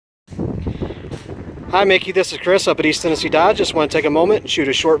Hi Mickey, this is Chris up at East Tennessee Dodge. Just want to take a moment and shoot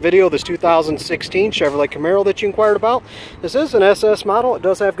a short video of this 2016 Chevrolet Camaro that you inquired about. This is an SS model. It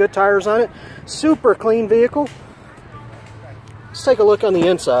does have good tires on it. Super clean vehicle. Let's take a look on the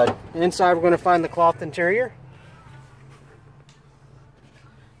inside. Inside we're going to find the cloth interior.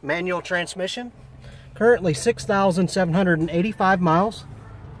 Manual transmission. Currently 6,785 miles.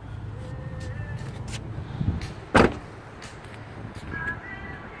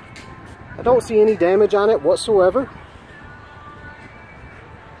 I don't see any damage on it whatsoever.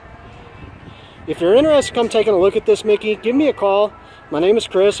 If you're interested, come taking a look at this, Mickey, give me a call. My name is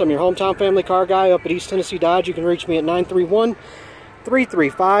Chris. I'm your hometown family car guy up at East Tennessee Dodge. You can reach me at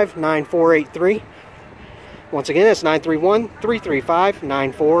 931-335-9483. Once again, it's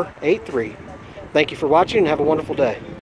 931-335-9483. Thank you for watching and have a wonderful day.